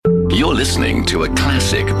You're listening to a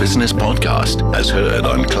classic business podcast as heard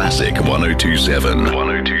on Classic 102.7.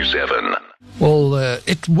 102.7. Well,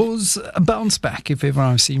 it was a bounce back, if ever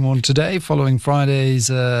I've seen one today, following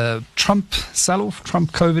Friday's Trump sell-off,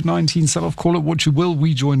 Trump COVID-19 sell-off, call it what you will.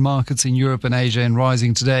 We joined markets in Europe and Asia in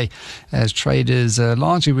rising today as traders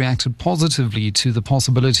largely reacted positively to the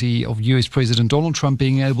possibility of US President Donald Trump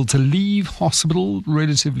being able to leave hospital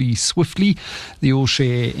relatively swiftly. The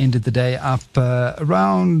all-share ended the day up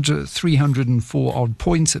around 304 odd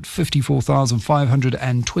points at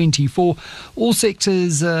 54,524. All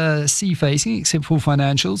sectors see facing, except for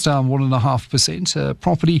financials, down 1.5%.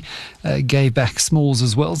 Property gave back smalls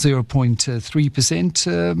as well,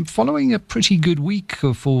 0.3%. Following a pretty good week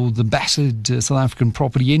for the battered South African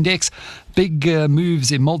property index. Big moves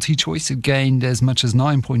in multi-choice. It gained as much as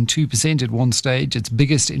 9.2% at one stage, its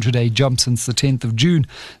biggest intraday jump since the 10th of June.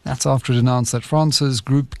 That's after it announced that France's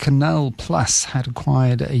group Canal Plus had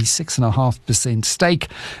acquired a 6.5% stake.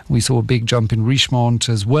 We saw a big jump in Richemont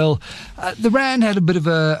as well. The Rand had a bit of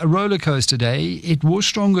a roller coaster day. It was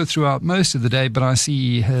stronger throughout most of the day, but I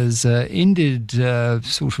see has ended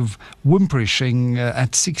sort of whimperishing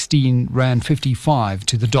at 16 Rand 55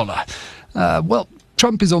 to the dollar.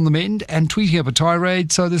 Trump is on the mend and tweeting up a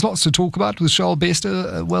tirade, so there's lots to talk about with Charl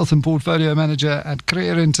Bester, Wealth and Portfolio Manager at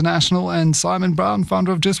Kruger International, and Simon Brown,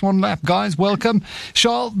 founder of Just One Lap. Guys, welcome.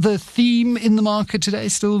 Charl, the theme in the market today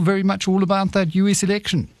is still very much all about that US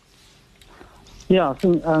election. Yeah, I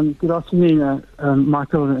think good afternoon,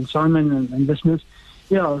 Michael and Simon and listeners.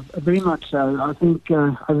 Yeah, very much so. I think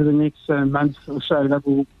over the next month or so, that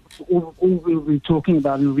all we'll be talking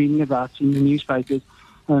about and reading about in the newspapers.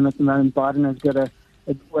 At the moment, Biden has got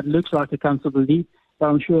what looks like a comfortable lead, but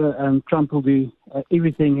I'm sure Trump will do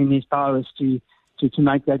everything in his powers to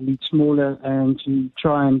make that lead smaller and to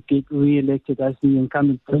try and get re-elected as the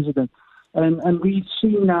incumbent president. And we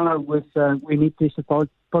see now with when he tested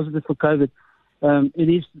positive for COVID, it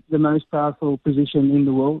is the most powerful position in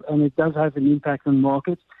the world, and it does have an impact on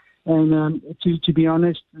markets. And to be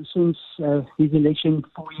honest, since his election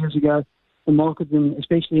 4 years ago, the market,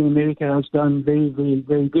 especially in America, has done very, very,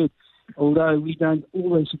 very good. Although we don't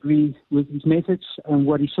always agree with his methods and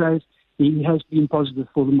what he says, he has been positive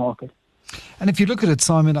for the market. And if you look at it,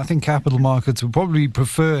 Simon, I think capital markets would probably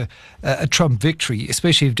prefer a Trump victory,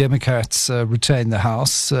 especially if Democrats retain the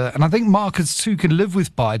House. And I think markets too can live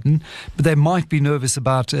with Biden, but they might be nervous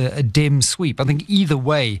about a Dem sweep. I think either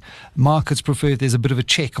way, markets prefer there's a bit of a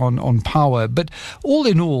check on power. But all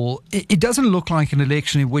in all, it doesn't look like an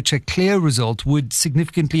election in which a clear result would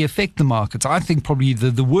significantly affect the markets. I think probably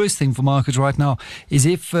the worst thing for markets right now is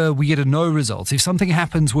if we get a no result, if something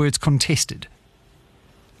happens where it's contested.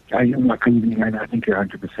 I think you're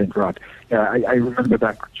 100% right. I remember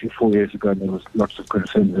back 4 years ago, there was lots of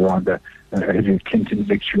concerns around Hillary Clinton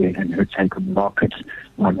victory and her take on the markets.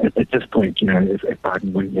 At this point, if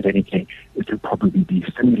Biden wouldn't get anything, it would probably be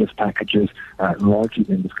stimulus packages, larger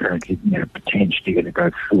than it's currently, potentially going to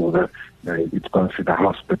go through. Although it's gone through the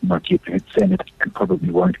House, but not yet hit Senate, and probably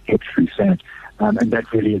won't get through Senate. And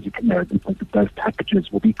that really is, those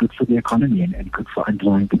packages will be good for the economy and good for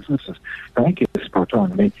underlying businesses. I think it's spot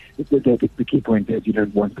on. I mean, the key point is you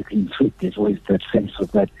don't want the clean sweep. There's always that sense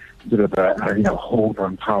of that sort of hold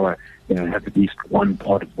on power. Have at least one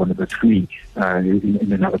part of one of the three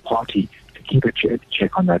in another party to keep a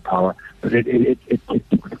check on that power. But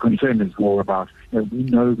the concern is more about, we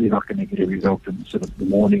know we're not going to get a result in sort of the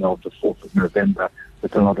morning of the 4th of November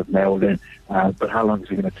with a lot of mail in, but how long is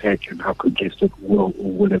it going to take and how congested will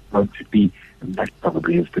it going to be? And that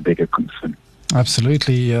probably is the bigger concern.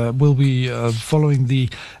 Absolutely. We'll be following the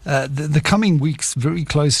coming weeks very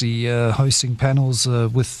closely, hosting panels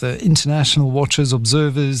with international watchers,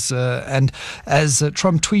 observers, and as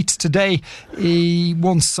Trump tweets today, he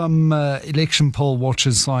wants some election poll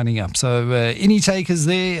watchers signing up. So any takers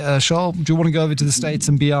there? Charl, do you want to go over to the States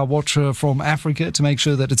and be our watcher from Africa to make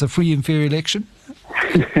sure that it's a free and fair election?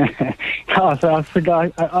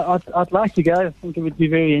 I'd like to go. I think it would be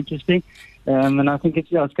very interesting. And I think it's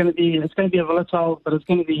going to be a volatile, but it's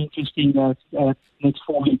going to be interesting next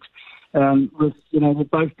 4 weeks with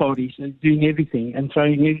both parties doing everything and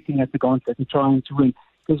throwing everything at the gauntlet and trying to win,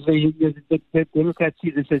 because the Democrats see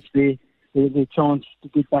this as their chance to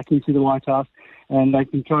get back into the White House, and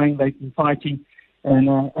they've been fighting,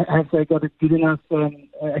 and have they got a good enough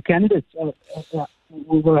a candidate?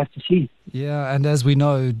 We'll have to see. Yeah, and as we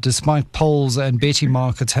know, despite polls and betting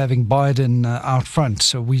markets having Biden out front,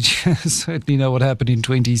 so we certainly know what happened in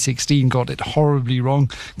 2016, got it horribly wrong,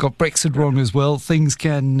 got Brexit wrong as well. Things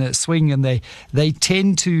can swing, and they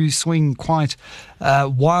tend to swing quite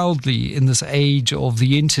wildly in this age of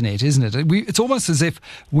the internet, isn't it? It's almost as if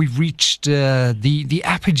we've reached the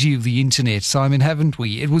apogee of the internet, Simon, haven't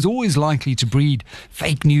we? It was always likely to breed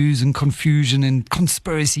fake news and confusion and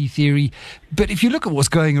conspiracy theory. But if you look at what's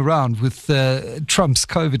going around with Trump's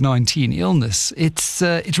COVID-19 illness, it's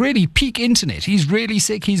really peak internet. He's really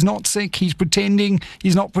sick. He's not sick. He's pretending.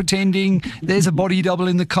 He's not pretending. There's a body double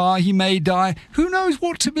in the car. He may die. Who knows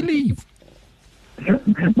what to believe?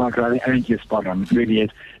 Michael, I think you're spot on. It really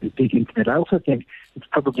is big internet. I also think it's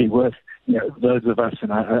probably worth, those of us,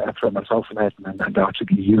 and I throw myself in that, and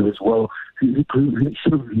undoubtedly you as well, who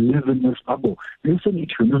sort of live in this bubble. We also need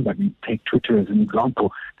to remember, take Twitter as an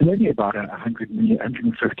example. There's only about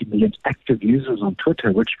 150 million active users on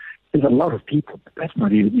Twitter, which is a lot of people. But that's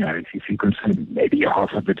not even, if you consider maybe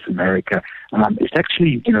half of it's America. It's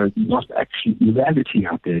actually, not actually reality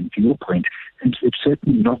out there. And to your point, it's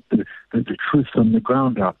certainly not the truth on the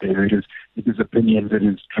ground out there. It is opinion that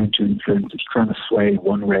is trying to influence, it's trying to sway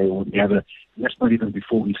one way or the other. And that's not even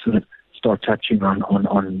before we sort of start touching on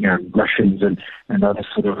Russians and other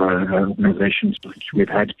sort of organizations which we've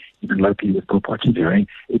had even locally with Bill Potts doing.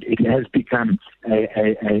 It has become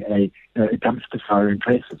a dumpster fire in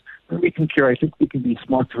places. We can curate it, we can be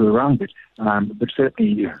smarter around it, but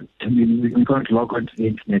certainly we're going to log onto the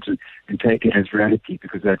internet and take it as reality,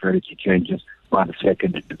 because that reality changes by the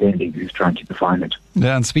second, depending who's trying to define it.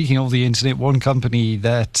 Yeah, and speaking of the internet, one company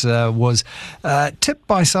that was tipped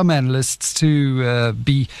by some analysts to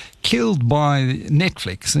be killed by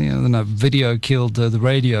Netflix, video killed the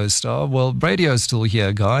radio star. Well, radio's still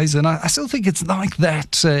here, guys, and I still think it's like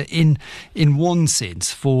that in one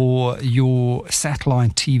sense for your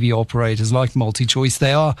satellite TV operators like MultiChoice.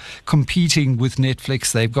 They are competing with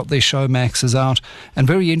Netflix. They've got their Showmaxes out, and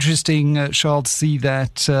very interesting, Charles, to see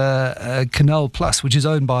that Canal Plus, which is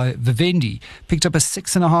owned by Vivendi, picked up a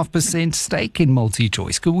 6.5% stake in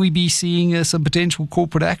MultiChoice. Could we be seeing some potential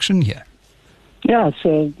corporate action here? Yeah, it's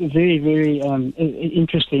very, very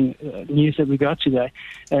interesting news that we got today.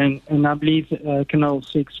 And I believe Canal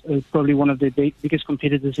 6 is probably one of the biggest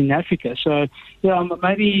competitors in Africa. So, yeah,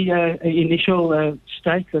 maybe an initial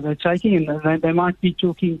stake that they're taking, and they might be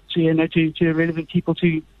talking to relevant people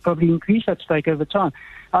to probably increase that stake over time.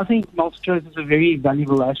 I think MultiChoice is a very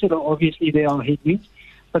valuable asset. Obviously, there are headwinds,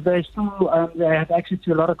 but they still they have access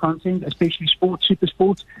to a lot of content, especially sports, super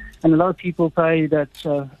sports, and a lot of people pay that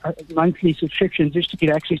monthly subscription just to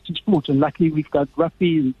get access to sports. And luckily, we've got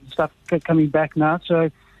rugby and stuff coming back now. So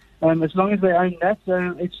as long as they own that,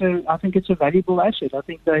 I think it's a valuable asset. I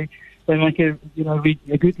think they make a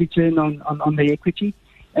good return on their equity.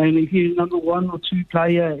 And if you're number one or two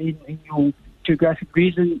player in your geographic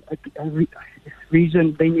reason,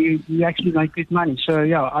 then you actually make good money. So,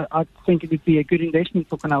 yeah, I think it would be a good investment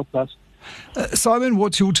for Canal Plus. Simon,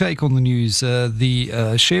 what's your take on the news?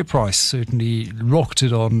 The share price certainly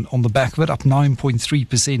rocketed on the back of it, up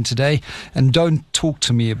 9.3% today. And don't talk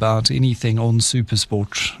to me about anything on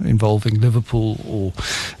Supersport involving Liverpool or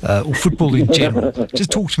football in general.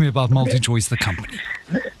 Just talk to me about MultiChoice, the company.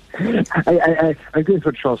 I agree with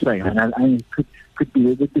what Charles saying. Could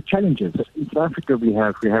be the challenges. In South Africa, we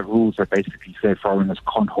have rules that basically say foreigners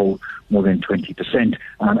can't hold more than 20%,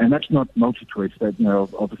 and that's not MultiChoice. That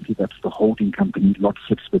obviously that's the holding company. Lot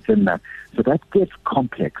sits within that, so that gets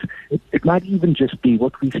complex. It might even just be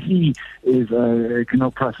what we see is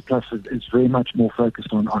Canal Plus is very much more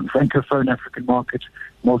focused on francophone African markets.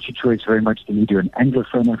 MultiChoice very much the leader in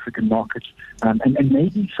anglophone African markets, and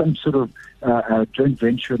maybe some sort of joint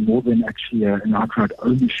venture more than actually an outright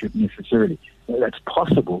ownership necessarily. That's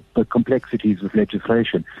possible, but complexities with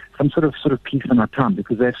legislation. Some sort of peace in our time,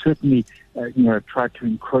 because they've certainly tried to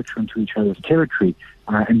encroach into each other's territory,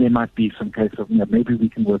 and there might be some case of maybe we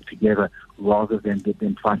can work together rather than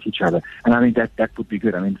fight each other. And I think that would be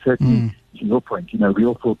good. I mean, certainly to your point, we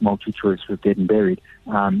all thought MultiChoice was dead and buried.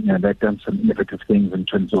 They've done some innovative things in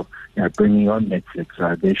terms of bringing on Netflix,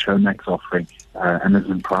 their Showmax offering,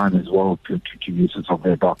 Amazon Prime as well to users of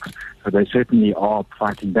their box. So they certainly are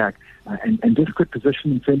fighting back. And this could position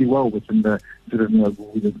them fairly well within the sort of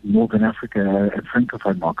the Northern Africa and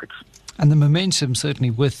Francophone markets. And the momentum, certainly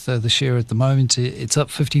with the share at the moment, it's up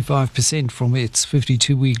 55% from its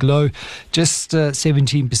 52-week low, just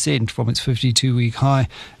 17% from its 52-week high,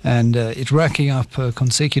 and it's racking up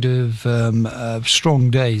consecutive strong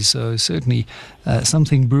days. So certainly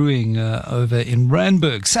something brewing over in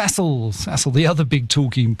Randburg. Sasol, the other big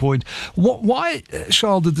talking point. Why,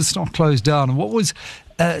 Charl, did the stock close down? And what was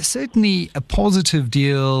certainly a positive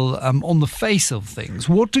deal on the face of things?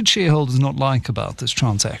 What did shareholders not like about this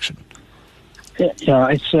transaction? Yeah,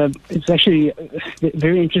 it's actually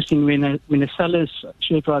very interesting when a seller's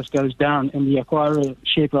share price goes down and the acquirer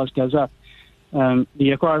share price goes up. The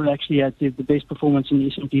acquirer actually had the best performance in the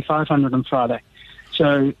S&P 500 on Friday.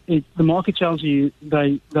 So the market tells you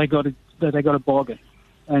they got a bargain,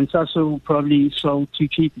 and Sasol probably sold too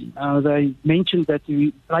cheaply. They mentioned that the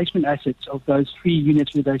replacement assets of those 3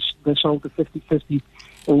 units where they sold the 50-50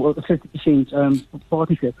 or 50%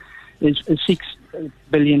 partnership is $6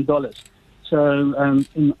 billion. So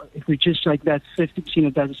if we just take that, 50%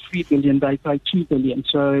 of that is $3 billion. They pay $2 billion.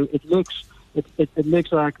 So it looks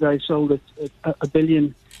like they sold it $1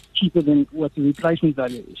 billion cheaper than what the replacement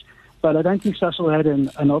value is. But I don't think Sasol had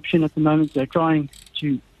an option at the moment. They're trying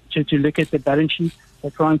to look at the balance sheet.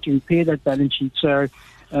 They're trying to repair that balance sheet. So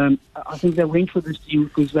I think they went for this deal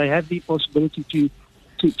because they have the possibility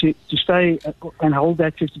to stay and hold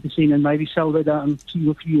that 50% and maybe sell that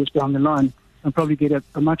 2 or 3 years down the line and probably get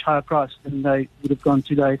a much higher price than they would have gone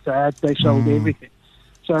today if they sold everything.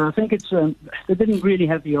 So I think it's they didn't really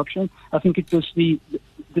have the option. I think it was the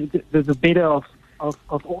better of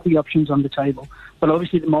all the options on the table. But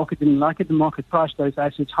obviously the market didn't like it. The market priced those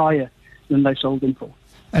assets higher than they sold them for.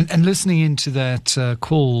 And listening into that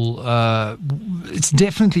call, it's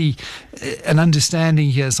definitely an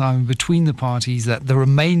understanding here, Simon, between the parties that the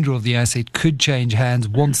remainder of the asset could change hands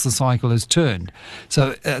once the cycle has turned.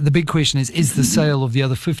 So the big question is the sale of the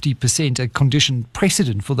other 50% a condition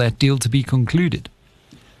precedent for that deal to be concluded?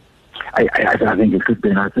 I think it could be,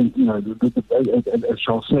 and I think, as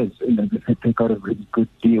Charles says, they got a really good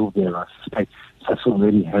deal there. I suspect Sasol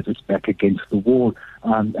really has its back against the wall.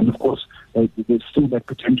 And of course, there's still that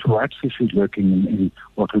potential rights issue lurking in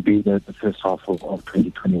what will be the first half of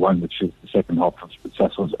 2021, which is the second half of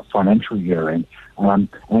Sasol's financial year end. And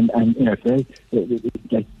if the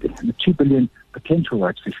 $2 billion potential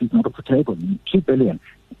rights issue is not off the table. $2 billion,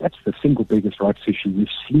 that's the single biggest rights issue we've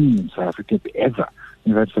seen in South Africa ever.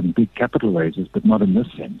 We've had some big capital raises, but not in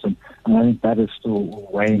this sense. And I think that is still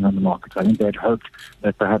weighing on the market. I think they'd hoped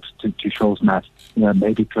that perhaps to Charles' math,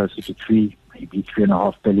 maybe closer to 3, maybe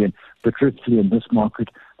 $3.5 billion. But truthfully, in this market,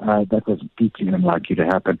 that was deeply unlikely to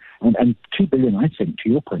happen. And $2 billion, I think, to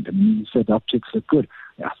your point, I mean, you said optics are good.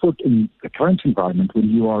 I thought in the current environment, when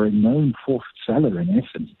you are a known fourth seller, in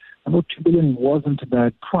essence, I thought $2 billion wasn't a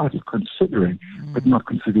bad price, considering, but not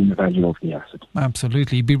considering the value of the asset.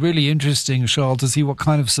 Absolutely. It'd be really interesting, Charl, to see what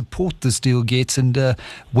kind of support this deal gets and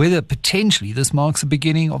whether potentially this marks the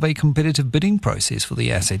beginning of a competitive bidding process for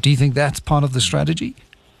the asset. Do you think that's part of the strategy?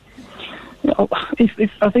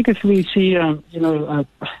 I think if we see,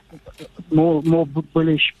 more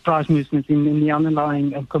bullish price movements in the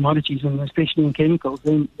underlying commodities, and especially in chemicals,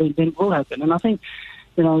 then it will happen. And I think,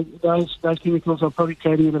 those chemicals are probably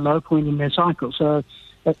trading at a low point in their cycle. So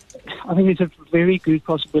I think it's a very good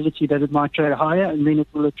possibility that it might trade higher, and then it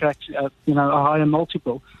will attract, a higher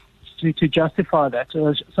multiple to justify that.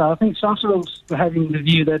 So I think Sasol's having the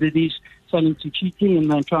view that it is selling too cheaply,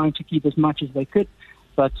 and they're trying to keep as much as they could.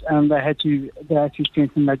 But they had to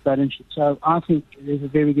strengthen that balance sheet. So I think there's a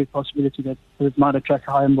very good possibility that it might attract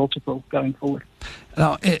a higher multiple going forward.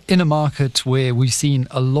 Now, in a market where we've seen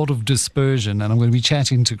a lot of dispersion, and I'm going to be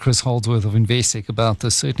chatting to Chris Holdsworth of Investec about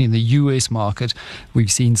this, certainly in the US market,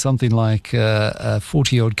 we've seen something like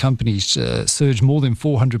 40-odd companies surge more than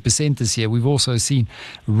 400% this year. We've also seen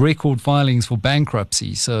record filings for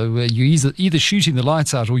bankruptcy. So you're either shooting the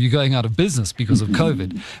lights out or you're going out of business because of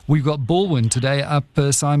COVID. We've got Baldwin today up,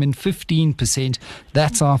 Simon, 15%.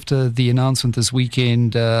 That's after the announcement this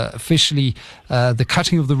weekend, officially the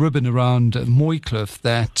cutting of the ribbon around Mooikloof,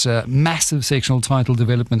 that massive sectional title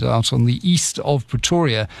development out on the east of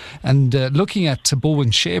Pretoria. And looking at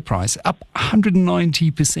Baldwin's share price, up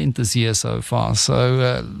 190% this year so far.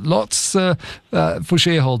 So lots for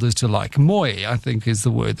shareholders to like. Mooi, I think, is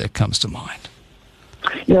the word that comes to mind.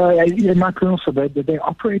 Yeah, Michael, also they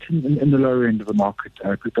operate in the lower end of the market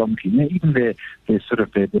predominantly. Even their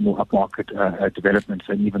more upmarket developments,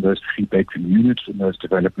 and even those 3-bedroom units in those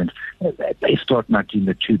developments, they start not in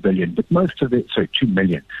the $2 billion, but most of it, $2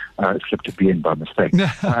 million, slipped a billion by mistake.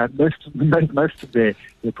 Most of their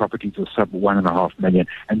properties are sub $1.5 million,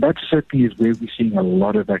 and that certainly is where we're seeing a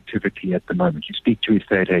lot of activity at the moment. You speak to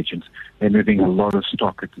estate agents; they're moving a lot of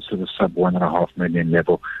stock at the sort of sub $1.5 million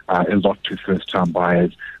level, a lot to first-time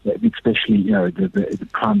buyers, especially the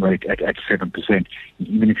prime rate at 7%.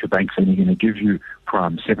 Even if your bank's only going to give you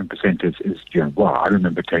prime, 7% is wow. I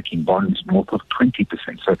remember taking bonds north of 20%,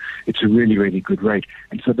 so it's a really, really good rate,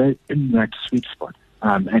 and so they're in that sweet spot.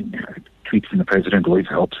 And tweet from the president always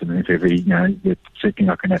helps, and if every, they're certainly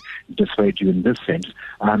not going to dissuade you in this sense.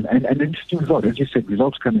 And interesting result, as you said,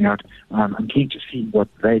 results coming out. I'm keen to see what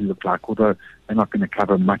they look like, although they're not going to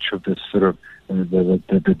cover much of this sort of the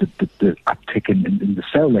uptick in the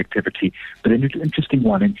sale activity, but an interesting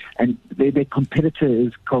one. And their competitor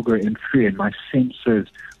is Kruger in 3, and my sense is,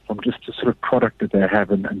 from just the sort of product that they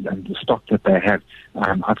have and the stock that they have,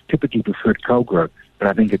 I've typically preferred Kruger, but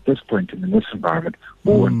I think at this point in this environment,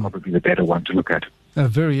 Warren probably the better one to look at.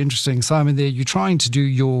 Very interesting, Simon. There, you're trying to do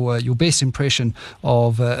your best impression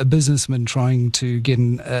of a businessman trying to get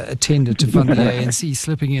a tender to fund the ANC,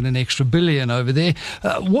 slipping in an extra $1 billion over there.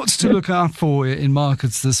 What's to look out for in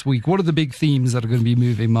markets this week? What are the big themes that are going to be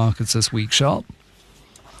moving markets this week, Charl?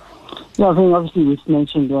 Yeah, I think obviously we've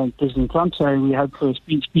mentioned President Trump, so we hope for a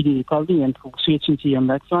speedy recovery and for certainty on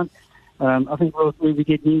that front. I think we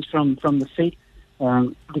get news from the Fed.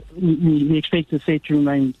 We expect the Fed to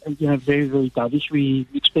remain, very, very dovish. We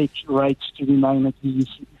expect rates to remain at these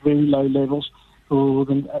very low levels for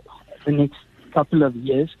the next couple of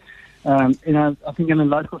years. I think on a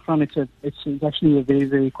local front, it's actually a very,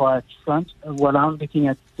 very quiet front. What I'm looking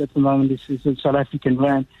at the moment is the South African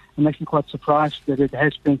rand. I'm actually quite surprised that it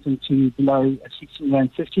has strengthened to below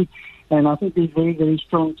 16.50. And I think there's very, very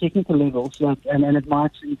strong technical levels, and it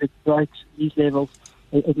might, if it breaks these levels,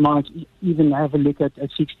 it might even have a look at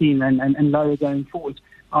 16 and lower going forward.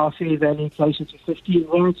 Our fair value closer to 15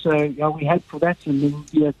 rand, so we hope for that, and there will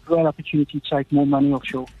be a great opportunity to take more money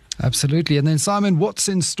offshore. Absolutely. And then, Simon, what's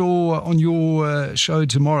in store on your show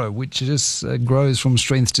tomorrow, which just grows from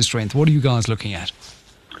strength to strength? What are you guys looking at?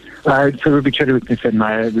 So we'll be chatting with Nick and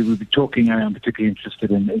we will be talking. I'm particularly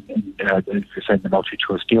interested in the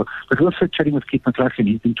multi-choice deal, but we're also chatting with Keith McLaughlin.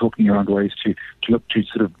 He's been talking around ways to look to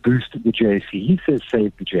sort of boost the JSE. He says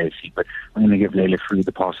save the JSE, but I'm going to give Leila Free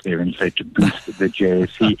the pass there and say to boost the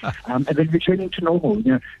JSE. And then returning to normal.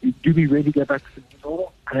 Do we really go back to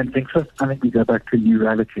normal? I don't think so. I think we go back to a new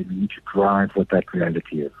reality. We need to drive what that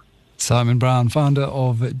reality is. Simon Brown, founder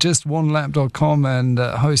of JustOneLap.com and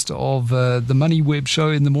host of the Money Web show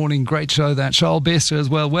in the morning. Great show that. Charl Bester as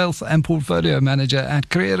well, Wealth and Portfolio Manager at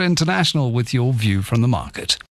Kruger International, with your view from the market.